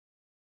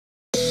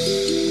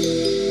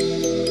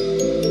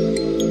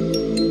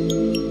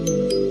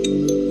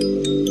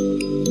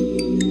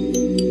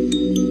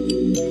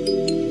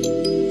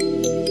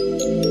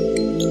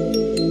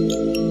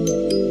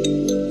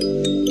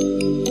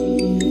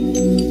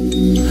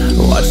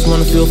I just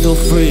wanna feel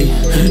free,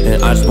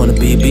 and I just wanna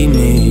be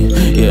me.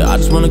 Yeah, I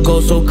just wanna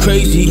go so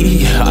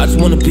crazy. I just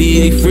wanna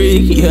be a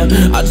freak. Yeah,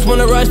 I just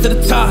wanna rise to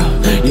the top.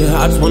 Yeah,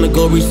 I just wanna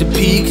go reach the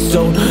peak.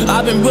 So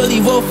I've been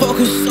really well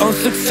focused on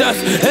success.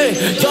 Hey,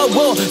 y'all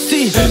will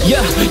see.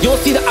 Yeah, you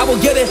won't see that I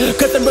will get it,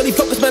 cause I'm really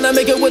focused, man. I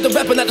make it with the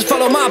rap and I just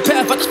follow my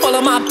path. I just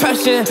follow my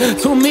passion.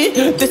 To me,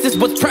 this is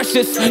what's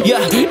precious.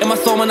 Yeah, in my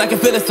soul, man, I can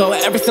feel it. So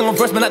every single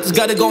verse, man, I just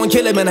gotta go and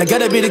kill it, man. I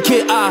gotta be the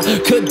kid. I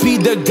could be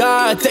the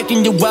guy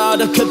taking you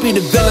wild. I could be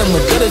the villain,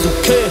 but that is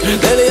okay.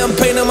 Lately I'm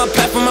painting my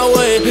path on my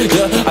way.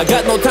 Yeah, I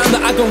got no time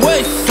that I can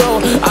waste. So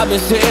I've been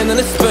sitting in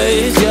the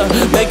space. Yeah,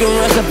 making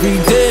rest every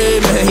day,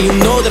 man. You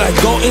know that I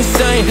go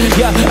insane.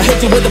 Yeah, I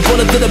hit you with a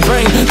bullet to the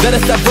brain. Let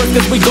us stop first,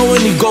 cause we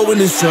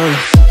going insane.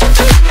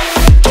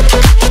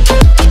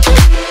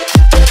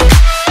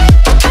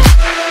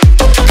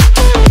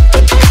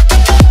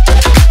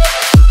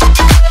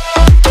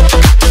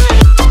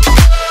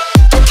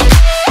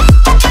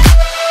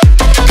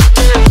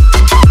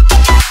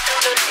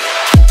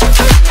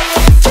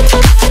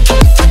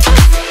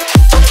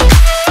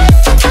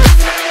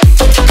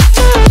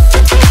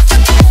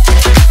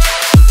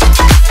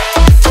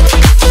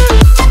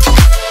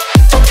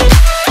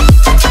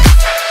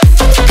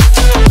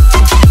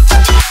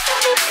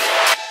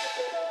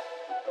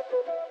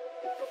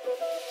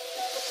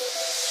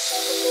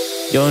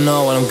 You don't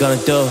know what I'm gonna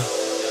do.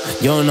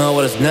 You don't know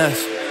what is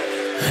next.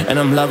 And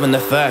I'm loving the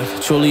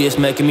fact, truly it's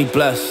making me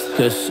blessed.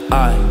 Cause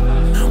I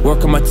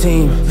work on my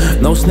team,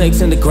 no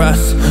snakes in the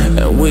grass.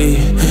 And we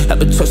have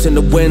been trust in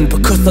the wind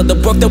because of the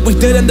work that we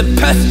did in the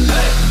past.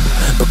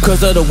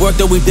 Because of the work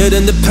that we did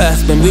in the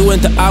past. Man, we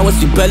went to hours,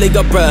 you barely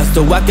got rest.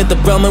 So I get the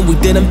realm and we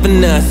didn't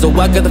finesse. So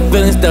I got the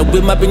feelings that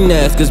we might be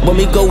next. Cause when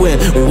we go in,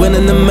 we win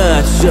in the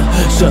match.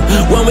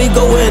 When we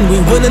go in, we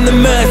win in the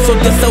match. So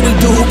that's how we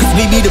do, cause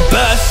we be the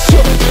best.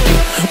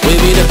 We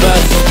be the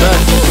best,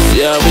 best.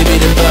 Yeah, we be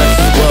the best.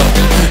 Whoa.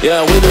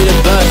 Yeah, we be the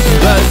best,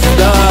 best.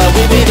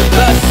 We be the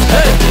best.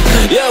 Hey,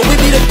 yeah, we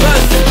be the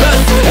best,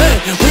 best. Hey,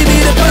 we be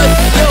the best.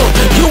 Yo,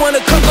 you wanna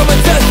come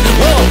and test?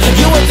 Whoa,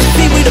 you want to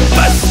see we the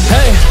best?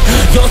 Hey,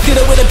 you don't see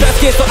that we're the best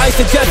kid, so I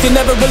suggest you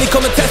never really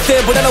come and test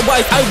it. But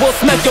otherwise, I will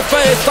smack your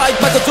face like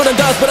Michael Jordan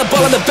does with a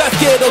ball in the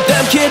basket. Oh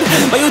damn kid,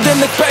 but you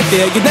didn't expect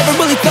it. You never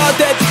really thought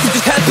that this could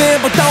just happen.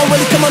 But now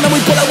really come on and we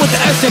pull out with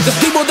the action. Cause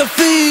people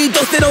defeat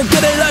those they don't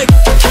get it like.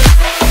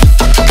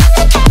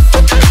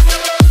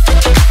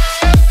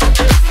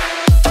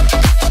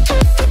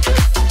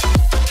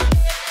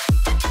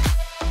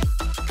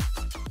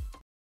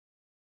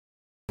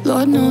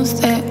 Lord knows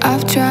that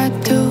I've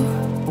tried to.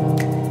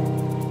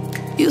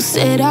 You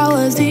said I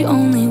was the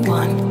only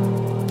one.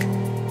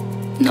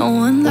 No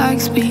one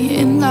likes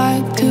being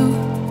lied to.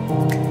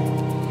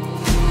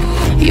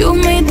 You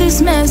made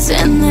this mess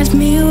and left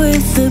me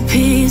with the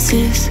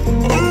pieces.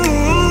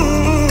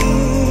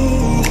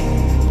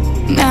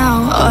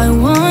 Now I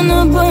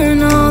wanna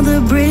burn all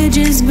the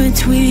bridges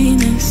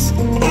between us.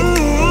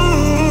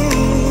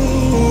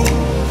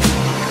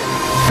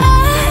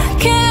 I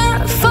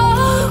can't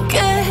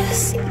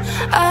focus,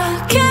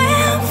 I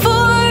can't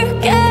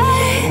forget.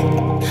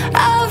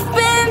 I've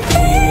been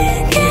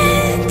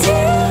thinking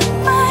too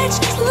much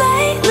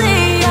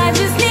lately. I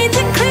just need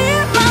to clear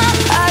my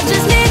head. I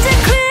just need to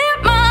clear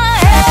my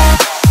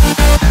head.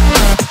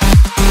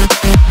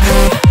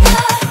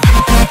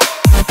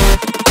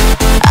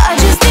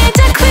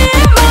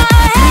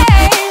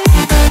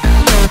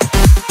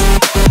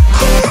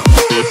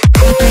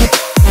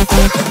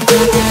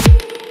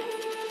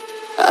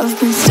 I've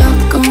been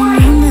stuck on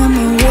your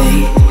memory,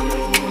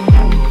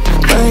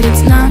 but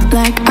it's not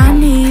like I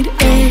need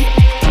it.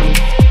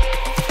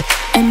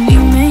 And we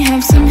may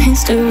have some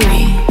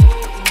history,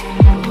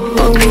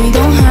 but we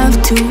don't have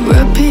to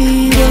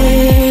repeat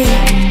it.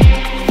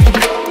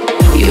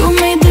 You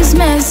made this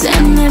mess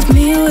and left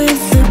me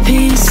with the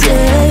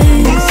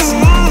pieces.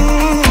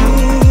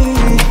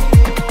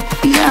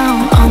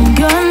 Now I'm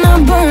gonna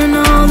burn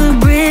all the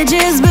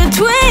bridges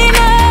between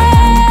us.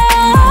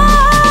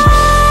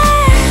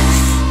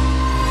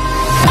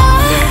 I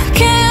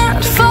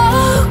can't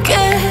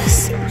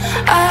focus,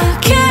 I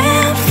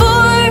can't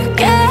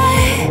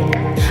forget.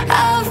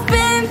 I've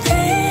been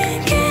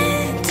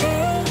thinking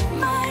too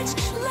much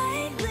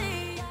lately.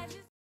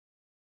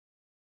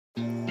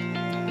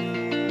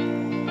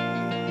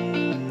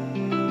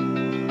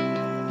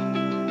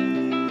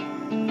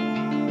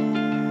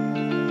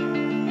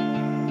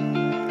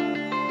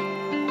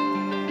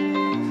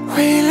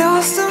 We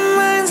lost our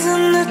minds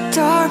in the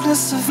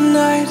darkness of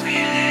night. We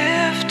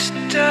live to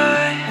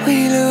die.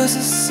 We lose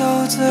our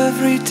souls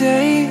every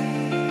day.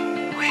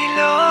 We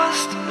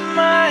lost our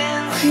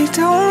minds. We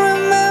don't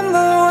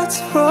remember what's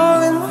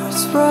wrong and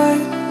what's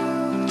right.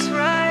 What's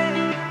right.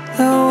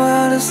 The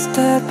world is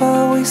dead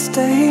but we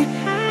stay.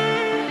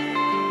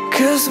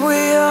 Cause we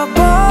are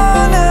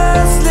born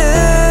as